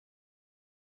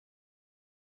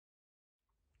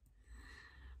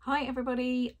Hi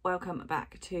everybody, welcome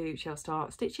back to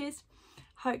Shellstar Stitches.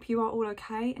 Hope you are all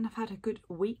okay and have had a good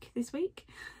week this week.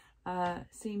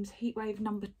 Seems heatwave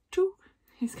number 2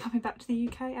 is coming back to the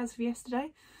UK as of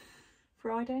yesterday,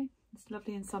 Friday. It's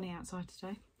lovely and sunny outside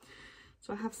today.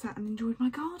 So I have sat and enjoyed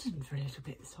my garden for a little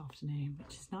bit this afternoon,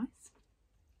 which is nice.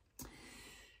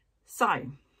 So,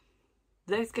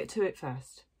 let's get to it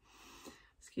first.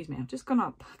 Excuse me, I've just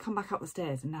come back up the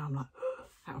stairs and now I'm like,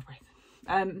 out of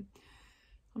breath.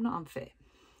 I'm not unfit,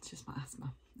 it's just my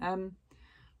asthma.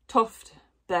 Toft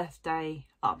birthday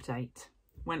update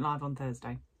went live on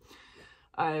Thursday.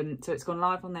 So it's gone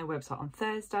live on their website on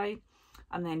Thursday,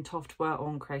 and then Toft were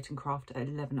on Create and Craft at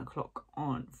 11 o'clock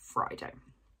on Friday.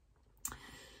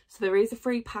 So there is a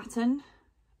free pattern.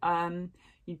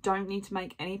 You don't need to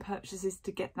make any purchases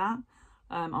to get that.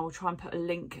 I will try and put a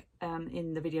link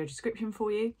in the video description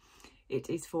for you. It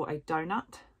is for a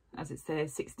donut. As it's their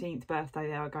 16th birthday,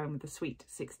 they are going with the Sweet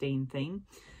 16 theme.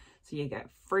 So you get a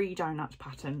free donut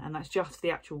pattern, and that's just the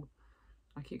actual,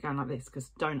 I keep going like this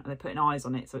because donut, they're putting eyes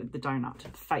on it, so the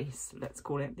donut face, let's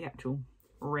call it, the actual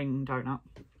ring donut.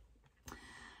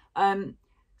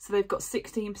 So they've got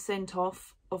 16%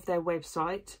 off of their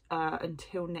website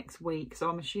until next week. So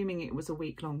I'm assuming it was a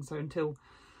week long, so until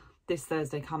this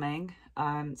Thursday coming.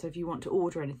 So if you want to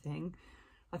order anything,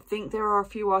 I think there are a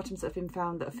few items that have been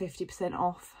found that are 50%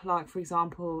 off, like for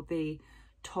example the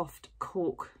Toft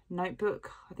cork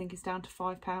notebook. I think it's down to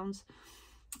 £5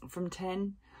 from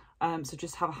 10. So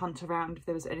just have a hunt around if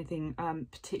there was anything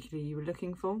particularly you were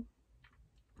looking for.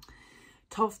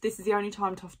 Toft, this is the only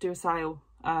time Toft do a sale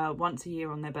once a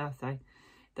year on their birthday.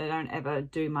 They don't ever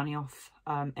do money off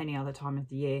any other time of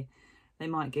the year. They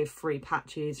might give free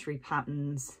patches, free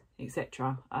patterns,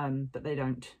 etc. But they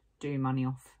don't do money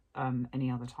off any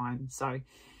other time. So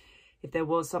if there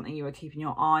was something you were keeping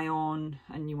your eye on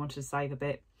and you wanted to save a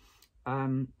bit,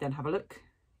 then have a look.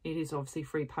 It is obviously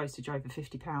free postage over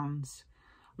 £50.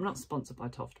 I'm not sponsored by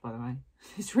Toft, by the way.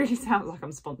 This really sounds like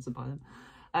I'm sponsored by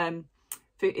them.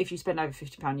 If you spend over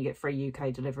 £50 you get free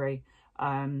UK delivery.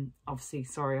 Obviously,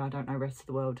 sorry, I don't know rest of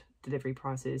the world delivery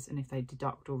prices and if they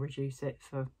deduct or reduce it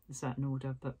for a certain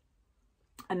order.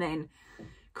 And then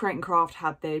Create and Craft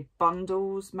had their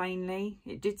bundles mainly.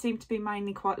 It did seem to be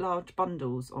mainly quite large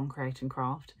bundles on Create and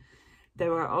Craft.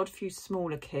 There were odd few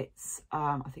smaller kits.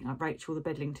 I think like Rachel the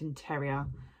Bedlington Terrier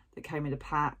that came with a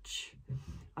patch.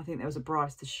 I think there was a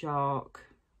Bryce the Shark.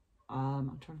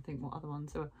 I'm trying to think what other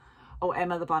ones there were. Oh,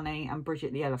 Emma the Bunny and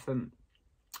Bridget the Elephant.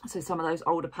 So some of those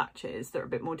older patches that are a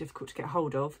bit more difficult to get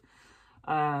hold of,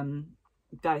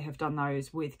 they have done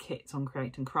those with kits on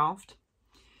Create and Craft.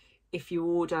 If you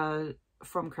order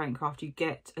from Create and Craft, you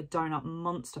get a donut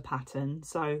monster pattern.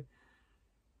 So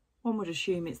one would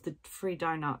assume it's the free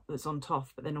donut that's on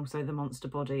Toft, but then also the monster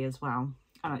body as well.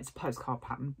 And it's a postcard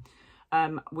pattern.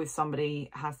 With somebody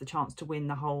has the chance to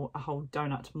win a whole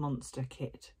donut monster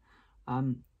kit.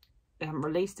 They haven't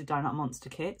released a donut monster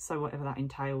kit, so whatever that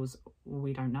entails,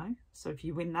 we don't know. So if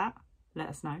you win that, let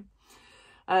us know.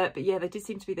 But yeah, they did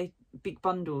seem to be the big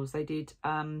bundles. They did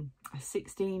a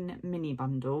 16 mini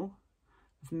bundle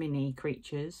of mini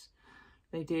creatures.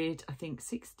 They did, I think,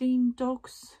 16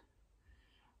 dogs,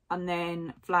 and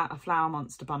then a flower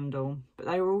monster bundle. But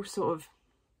they were all sort of,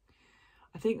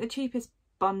 I think the cheapest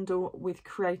bundle with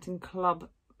Create and Club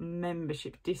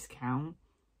membership discount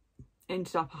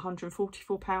ended up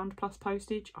 £144 plus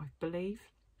postage, I believe.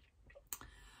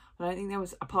 I don't think there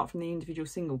was, apart from the individual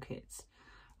single kits,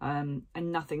 and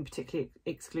nothing particularly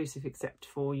exclusive except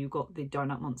for you got the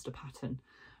donut monster pattern.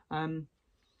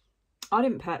 I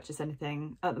didn't purchase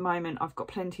anything. At the moment, I've got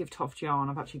plenty of Toft yarn.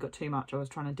 I've actually got too much. I was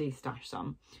trying to de-stash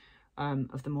some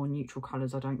of the more neutral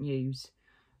colours I don't use.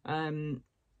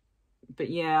 But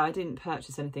yeah, I didn't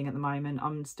purchase anything at the moment.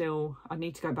 I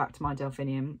need to go back to my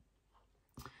delphinium.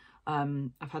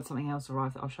 I've had something else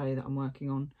arrive that I'll show you that I'm working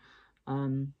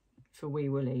on for wee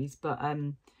woolies. But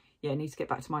yeah, I need to get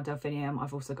back to my delphinium.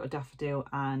 I've also got a daffodil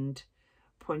and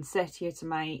poinsettia to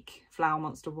make, flower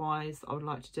monster wise, that I would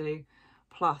like to do.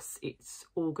 Plus it's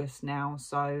August now,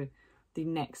 so the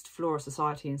next Flora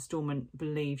Society instalment, I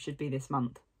believe, should be this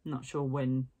month. I'm not sure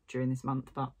when during this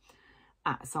month, but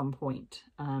at some point.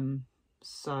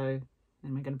 So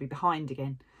then we're going to be behind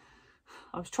again.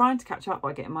 I was trying to catch up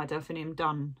by getting my delphinium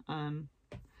done,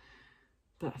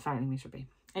 but failing miserably.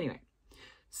 Anyway,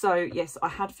 so yes, I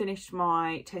had finished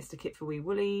my tester kit for wee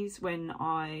woolies when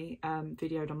I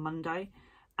videoed on Monday.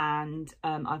 And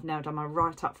I've now done my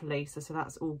write-up for Lisa, so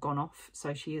that's all gone off.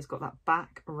 So she has got that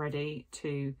back ready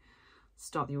to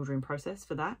start the ordering process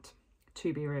for that,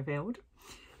 to be revealed.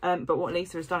 But what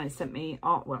Lisa has done is sent me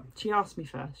art. Well, she asked me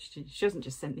first. She doesn't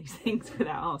just send these things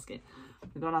without asking.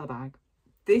 We've got another bag.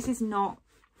 This is not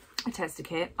a tester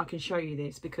kit. I can show you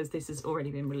this because this has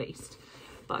already been released.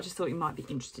 But I just thought you might be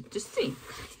interested to see.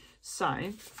 So,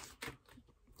 I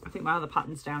think my other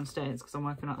pattern's downstairs because I'm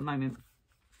working on it at the moment.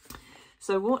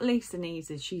 So what Lisa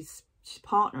needs is she's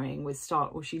partnering with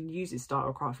she uses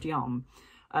Stylecraft yarn.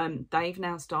 They've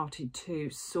now started to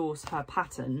source her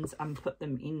patterns and put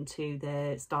them into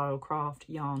their Stylecraft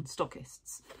yarn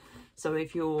stockists. So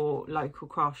if your local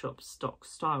craft shop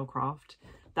stocks Stylecraft,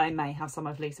 they may have some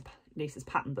of Lisa's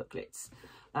pattern booklets,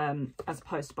 as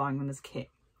opposed to buying them as a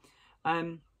kit.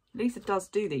 Lisa does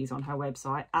do these on her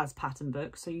website as pattern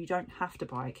books, so you don't have to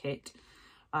buy a kit.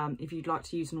 If you'd like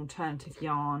to use an alternative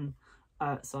yarn,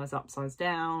 size up, size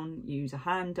down, use a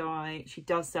hand dye, she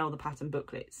does sell the pattern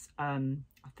booklets.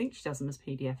 I think she does them as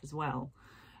PDF as well.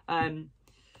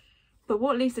 But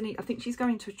what Lisa needs, I think she's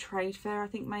going to a trade fair, I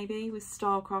think maybe, with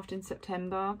Stylecraft in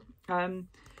September.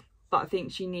 But I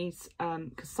think she needs,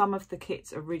 because some of the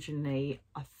kits originally,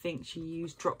 I think she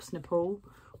used Drops Nepal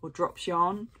or Drops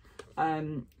Yarn.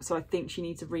 So I think she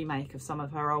needs a remake of some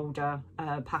of her older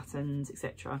patterns,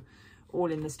 etc.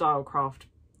 All in the Stylecraft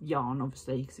yarn,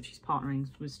 obviously, because if she's partnering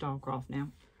with Stylecraft now.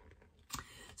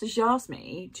 So she asked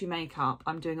me to make up,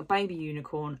 I'm doing a baby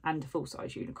unicorn and a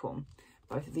full-size unicorn.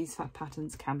 Both of these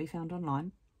patterns can be found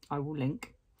online. I will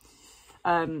link.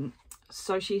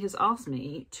 So she has asked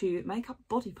me to make up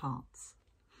body parts.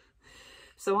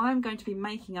 So I'm going to be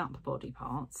making up body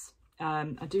parts.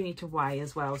 I do need to weigh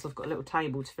as well, so I've got a little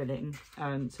table to fill in.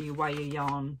 So you weigh your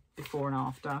yarn before and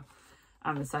after,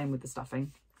 and the same with the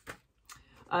stuffing.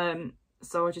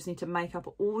 So I just need to make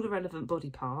up all the relevant body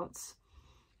parts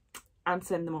and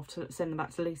send them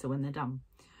back to Lisa when they're done.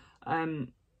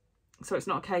 So it's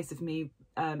not a case of me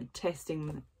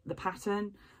testing the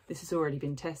pattern. This has already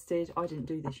been tested. I didn't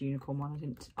do this unicorn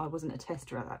one. I wasn't a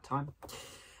tester at that time.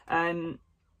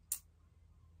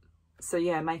 So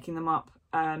yeah, making them up,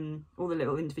 all the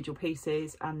little individual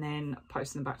pieces, and then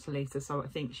posting them back to Lisa so I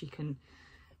think she can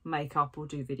make up or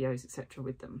do videos, etc.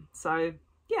 with them. So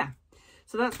yeah,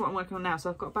 so that's what I'm working on now. So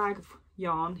I've got a bag of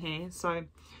yarn here. So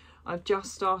I've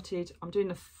just started, I'm doing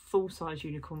the full-size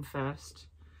unicorn first.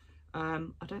 I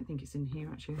don't think it's in here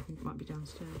actually. I think it might be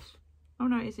downstairs. Oh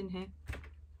no, it's in here.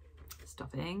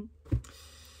 Stuffing.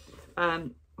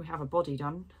 We have a body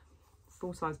done,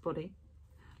 full-size body.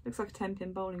 Looks like a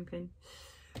 10-pin bowling pin.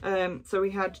 So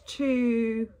we had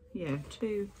two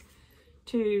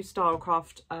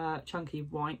Stylecraft chunky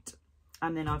white,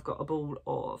 and then I've got a ball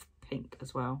of pink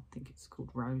as well. I think it's called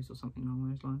Rose or something along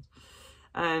those lines.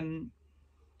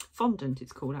 Fondant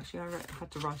it's called, actually. I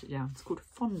had to write it down. It's called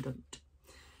fondant.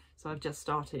 So I've just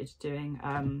started doing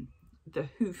the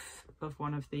hoof of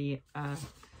one of the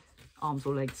arms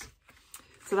or legs.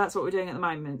 So that's what we're doing at the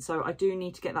moment. So I do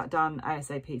need to get that done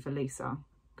ASAP for Lisa,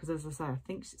 because as I say, I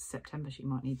think it's September she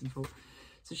might need them for.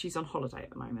 So she's on holiday at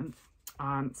the moment.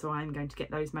 So I'm going to get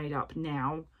those made up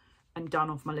now and done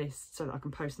off my list so that I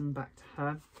can post them back to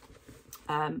her.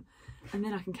 And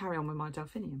then I can carry on with my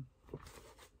delphinium.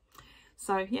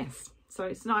 So yes, so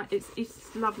it's nice.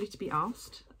 It's lovely to be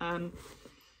asked. And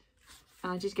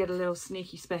I did get a little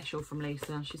sneaky special from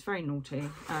Lisa. She's very naughty,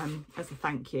 as a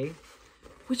thank you,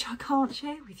 which I can't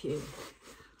share with you.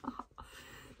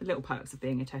 The little perks of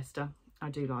being a tester. I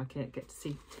do like it. Get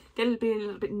a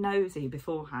little bit nosy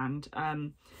beforehand.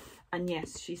 And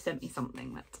yes, she sent me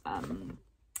something that I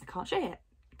can't share yet,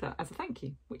 but as a thank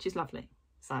you, which is lovely.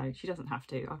 So she doesn't have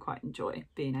to. I quite enjoy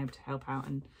being able to help out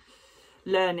and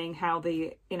learning how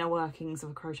the inner workings of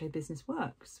a crochet business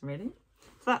works, really.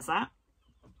 So that's that.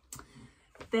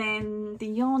 Then the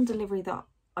yarn delivery that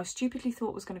I stupidly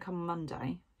thought was going to come on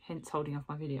Monday, hence holding off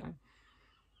my video,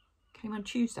 came on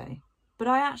Tuesday. But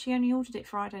I actually only ordered it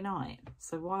Friday night.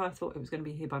 So why I thought it was going to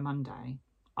be here by Monday,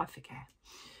 I forget.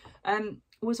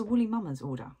 Was a Woolly Mamas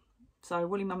order. So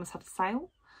Woolly Mamas had a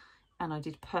sale and I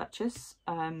did purchase.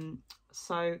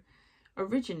 So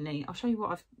originally, I'll show you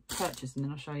what I've purchased and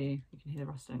then I'll show you. You can hear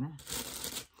the rustling there.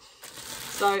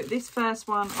 So this first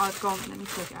one I've gone, let me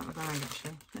take it out of the bag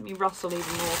actually. Let me rustle even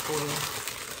more for you.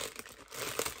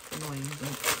 It's annoying, isn't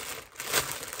it?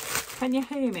 Can you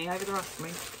hear me over the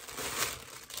rustling?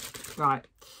 Right.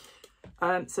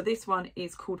 So this one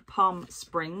is called Palm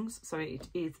Springs. So it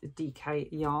is a DK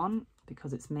yarn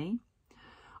because it's me.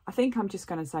 I think I'm just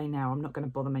going to say now, I'm not going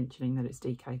to bother mentioning that it's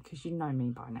DK because you know me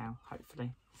by now,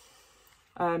 hopefully.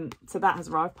 So that has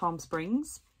arrived, Palm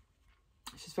Springs,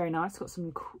 which is very nice. Got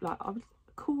some cool, like,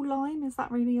 cool lime. Is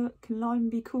that really, can lime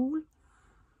be cool?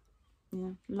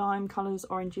 Yeah, lime colours,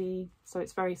 orangey. So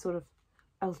it's very sort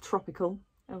of tropical,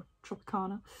 El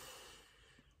Tropicana.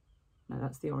 No,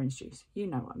 that's the orange juice. You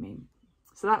know what I mean.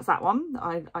 So that's that one that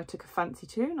I took a fancy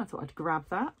to, and I thought I'd grab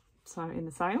that. So in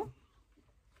the sale.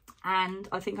 And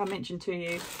I think I mentioned to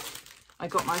you, I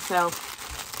got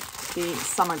myself the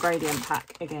summer gradient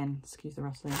pack again. Excuse the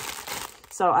rustling.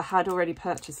 So I had already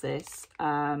purchased this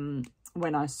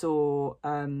when I saw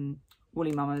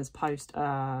Woolly Mama's post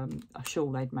a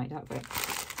shawl they'd made out of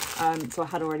it. So I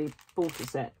had already bought a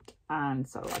set, and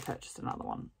so I purchased another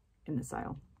one in the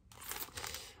sale.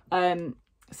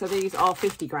 So these are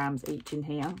 50 grams each in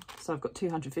here. So I've got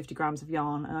 250 grams of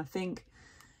yarn, and I think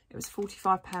it was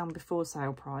 £45 before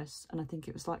sale price, and I think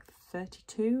it was like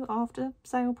 32 after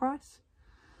sale price.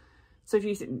 So if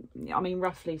you, I mean,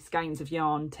 roughly skeins of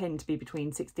yarn tend to be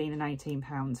between 16 and 18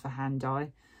 pounds for hand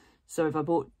dye. So if I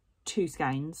bought 2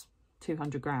 skeins,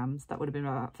 200 grams, that would have been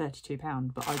about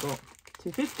 £32, but I got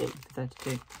 250 for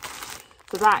 32.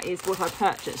 So that is what I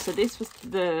purchased. So this was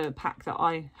the pack that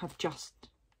I have just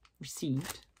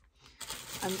received,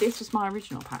 and this was my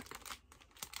original pack.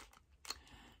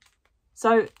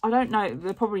 So I don't know,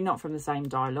 they're probably not from the same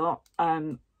dye lot.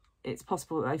 It's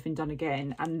possible that they've been done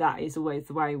again, and that is always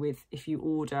the way with if you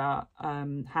order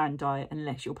hand dye,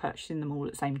 unless you're purchasing them all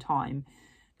at the same time.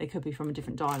 They could be from a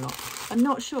different dye lot. I'm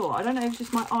not sure. I don't know if it's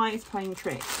just my eyes playing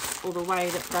tricks or the way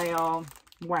that they are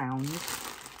wound,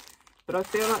 but I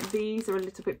feel like these are a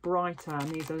little bit brighter and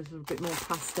these are a little bit more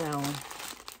pastel.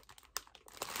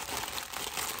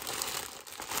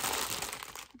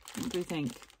 What do you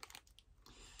think?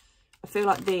 I feel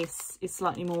like this is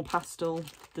slightly more pastel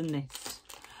than this.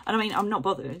 And I mean, I'm not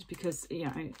bothered because, you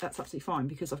know, that's absolutely fine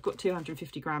because I've got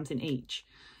 250 grams in each,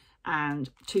 and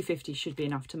 250 should be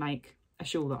enough to make a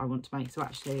shawl that I want to make. So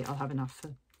actually I'll have enough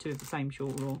for 2 of the same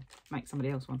shawl, or make somebody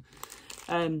else one,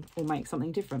 or make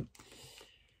something different.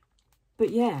 But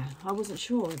yeah, I wasn't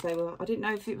sure if they were, I didn't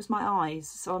know if it was my eyes,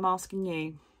 so I'm asking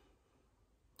you.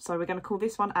 So we're going to call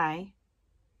this one A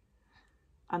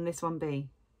and this one B.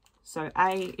 So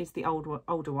A is the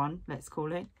older one, let's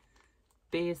call it.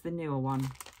 B is the newer one.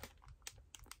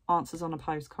 Answers on a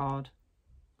postcard.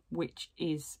 Which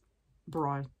is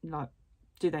bright? Like,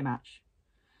 do they match?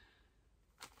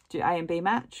 Do A and B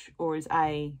match, or is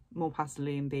A more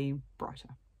pastel-y and B brighter?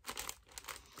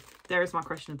 There is my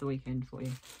question of the weekend for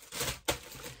you.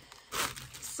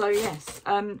 So yes,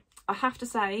 I have to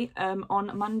say,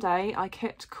 on Monday I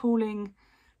kept calling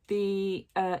the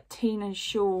Tina's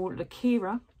shawl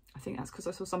Lakira. I think that's because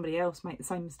I saw somebody else make the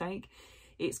same mistake.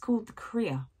 It's called the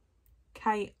Kria,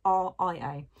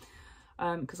 K-R-I-A,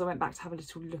 because I went back to have a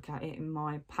little look at it in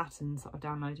my patterns that I've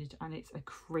downloaded, and it's a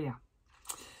Kria.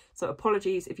 So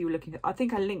apologies if you were looking at, I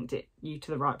think I linked you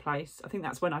to the right place. I think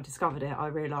that's when I discovered it. I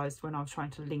realised when I was trying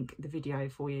to link the video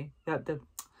for you, put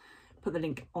the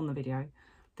link on the video,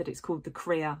 that it's called the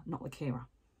Kria, not the Kira.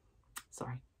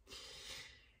 Sorry.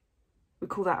 We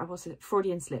call that, what's it?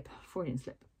 Freudian slip. Freudian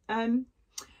slip.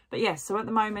 But yes, so at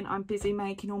the moment I'm busy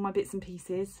making all my bits and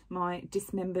pieces, my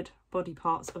dismembered body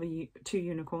parts of 2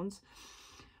 unicorns,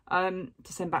 to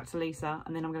send back to Lisa,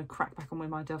 and then I'm going to crack back on with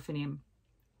my delphinium.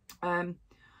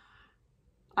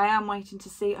 I am waiting to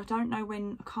see, I don't know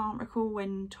when, I can't recall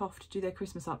when Toft do their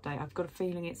Christmas update. I've got a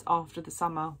feeling it's after the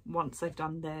summer, once they've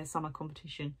done their summer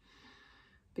competition,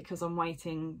 because I'm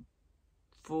waiting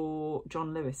for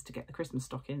John Lewis to get the Christmas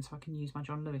stock in so I can use my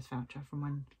John Lewis voucher from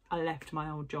when I left my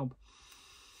old job.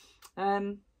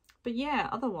 But yeah,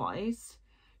 otherwise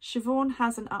Siobhan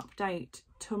has an update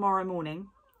tomorrow morning.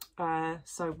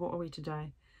 So what are we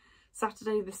today?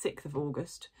 Saturday the 6th of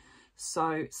August.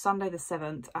 So Sunday the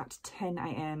 7th at 10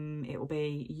 AM it will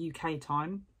be UK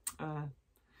time. I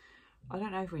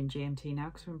don't know if we're in GMT now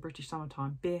because we're in British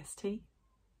summertime. BST.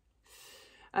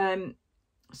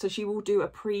 So she will do a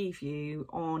preview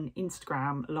on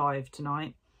Instagram live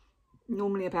tonight,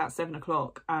 normally about 7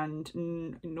 o'clock, and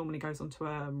it normally goes onto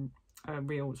a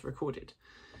Reels recorded.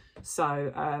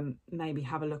 So maybe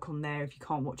have a look on there if you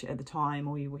can't watch it at the time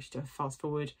or you wish to fast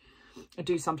forward. I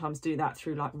do sometimes do that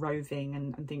through like roving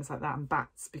and things like that, and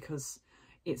bats, because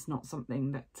it's not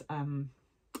something that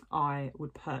I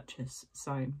would purchase.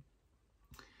 So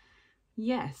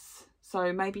yes,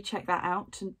 so maybe check that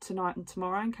out tonight and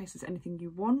tomorrow in case there's anything you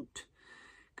want,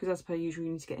 because as per usual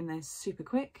you need to get in there super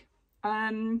quick.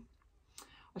 I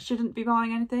shouldn't be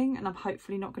buying anything, and I'm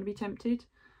hopefully not going to be tempted.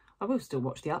 I will still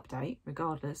watch the update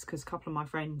regardless, because a couple of my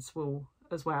friends will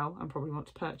as well and probably want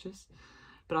to purchase,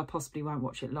 but I possibly won't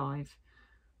watch it live,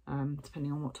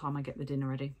 depending on what time I get the dinner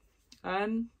ready.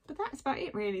 But that's about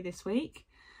it really this week.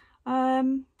 I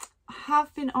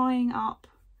have been eyeing up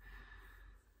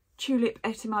tulip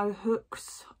Etimo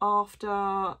hooks after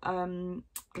a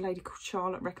lady called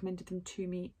Charlotte recommended them to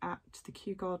me at the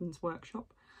Kew Gardens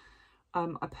workshop.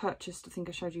 I purchased, I think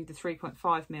I showed you the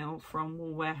 3.5mm from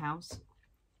Wool Warehouse.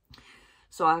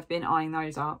 So I've been eyeing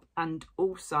those up, and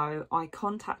also I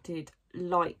contacted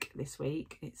Like this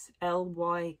week. It's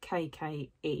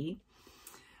LYKKE,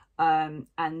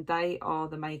 and they are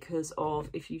the makers of,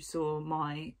 if you saw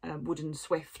my wooden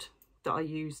Swift that I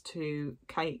use to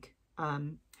cake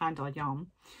hand-dyed yarn,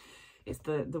 it's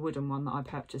the wooden one that I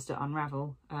purchased at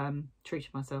Unravel,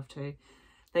 treated myself to.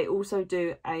 They also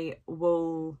do a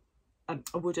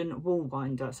wooden wool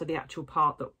winder, so the actual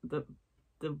part that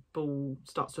the ball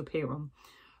starts to appear on,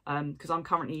 because I'm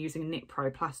currently using a Knit Pro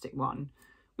plastic one,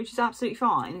 which is absolutely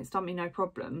fine, it's done me no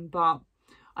problem, but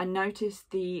I noticed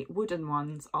the wooden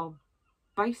ones are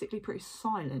basically pretty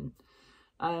silent.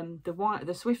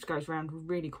 The Swift goes around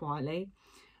really quietly,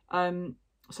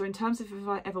 so in terms of if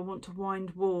I ever want to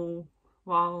wind wool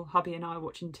while hubby and I are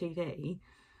watching TV,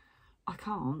 I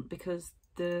can't, because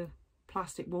the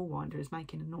plastic wool winder is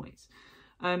making a noise.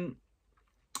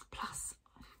 Plus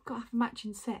I've got to have a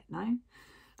matching set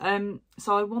now.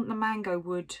 So I want the mango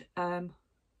wood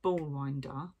ball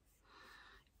winder.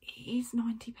 It is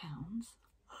 £90.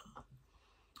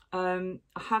 I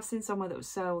have seen somewhere that will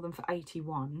sell them for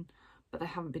 81, but they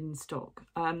haven't been in stock.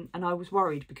 And I was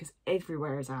worried because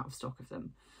everywhere is out of stock of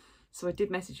them. So I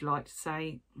did message Like to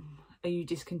say, are you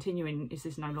discontinuing? Is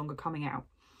this no longer coming out?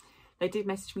 They did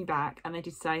message me back, and they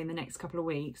did say in the next couple of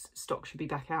weeks stock should be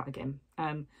back out again.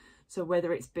 So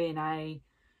whether it's been a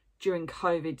during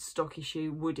COVID stock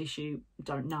issue, wood issue,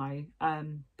 don't know,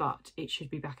 but it should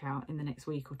be back out in the next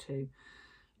week or two.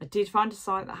 I did find a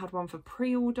site that had one for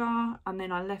pre-order, and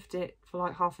then I left it for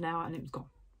like half an hour and it was gone.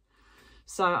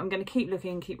 So I'm going to keep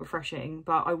looking, keep refreshing,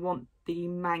 but I want the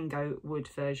mango wood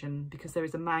version because there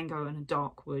is a mango and a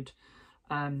dark wood,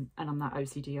 and I'm that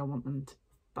OCD, I want them to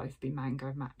both be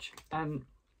mango match.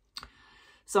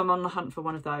 So I'm on the hunt for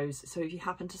one of those. So if you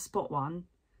happen to spot one,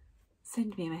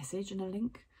 send me a message and a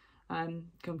link. I'm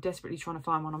desperately trying to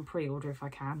find one on pre-order if I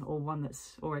can, or one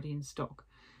that's already in stock.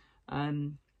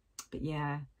 But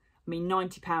yeah, I mean,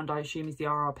 £90 I assume is the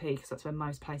RRP because that's where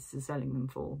most places are selling them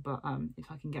for. But if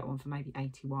I can get one for maybe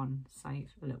 81,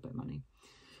 save a little bit of money.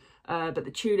 But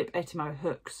the tulip Etimo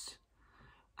hooks,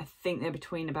 I think they're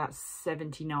between about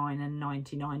 79 and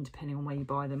 99 depending on where you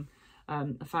buy them.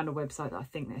 I found a website that I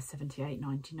think they're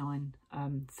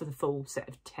 78.99 for the full set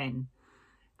of 10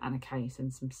 and a case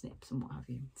and some snips and what have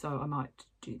you. So I might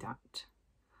do that.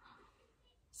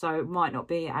 So it might not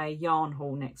be a yarn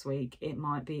haul next week, it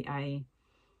might be a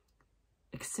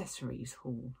accessories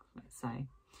haul, let's say,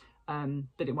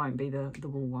 but it won't be the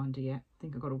wool winder yet. I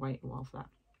think I've got to wait a while for that.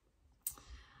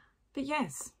 But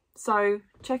yes, so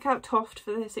check out Toft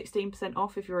for their 16%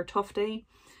 off if you're a Toftie.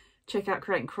 Check out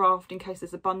Create and Craft in case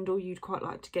there's a bundle you'd quite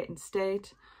like to get instead,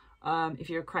 if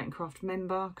you're a Create and Craft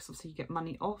member, because obviously you get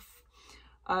money off.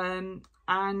 And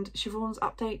Siobhan's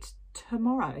update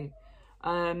tomorrow.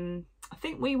 I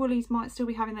think Wee Woolies might still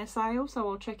be having their sale, so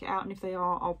I'll check it out, and if they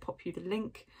are, I'll pop you the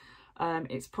link.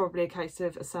 It's probably a case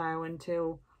of a sale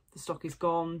until the stock is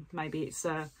gone. Maybe it's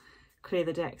clear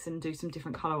the decks and do some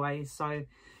different colourways, so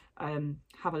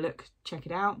have a look, check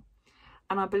it out.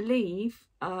 And I believe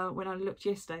when I looked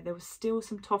yesterday there was still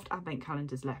some Toft advent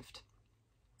calendars left.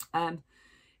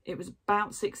 It was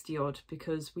about 60 odd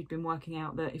because we'd been working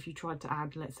out that if you tried to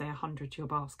add, let's say 100 to your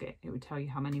basket, it would tell you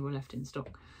how many were left in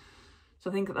stock. So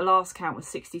I think at the last count was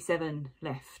 67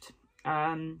 left.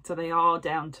 So they are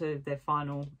down to their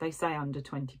final, they say under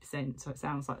 20%, so it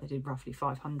sounds like they did roughly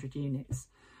 500 units,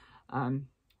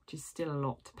 which is still a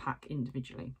lot to pack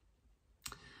individually.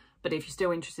 But if you're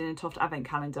still interested in a Toft advent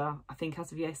calendar, I think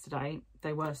as of yesterday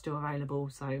they were still available,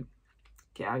 so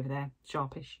get over there,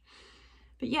 sharpish.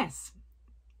 But yes,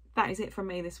 that is it from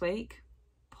me this week.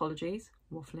 Apologies,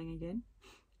 waffling again.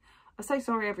 I say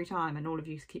sorry every time, and all of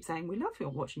you keep saying we love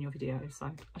watching your videos, so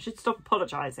I should stop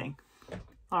apologising.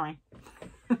 Sorry.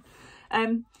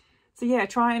 So yeah,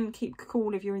 try and keep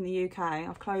cool if you're in the UK.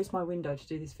 I've closed my window to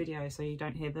do this video so you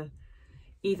don't hear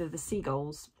either the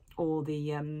seagulls or the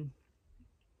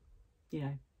you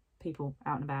know, people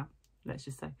out and about, let's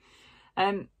just say.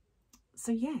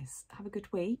 So yes, have a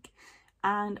good week,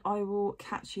 and I will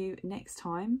catch you next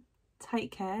time.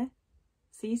 Take care.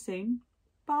 See you soon.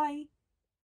 Bye.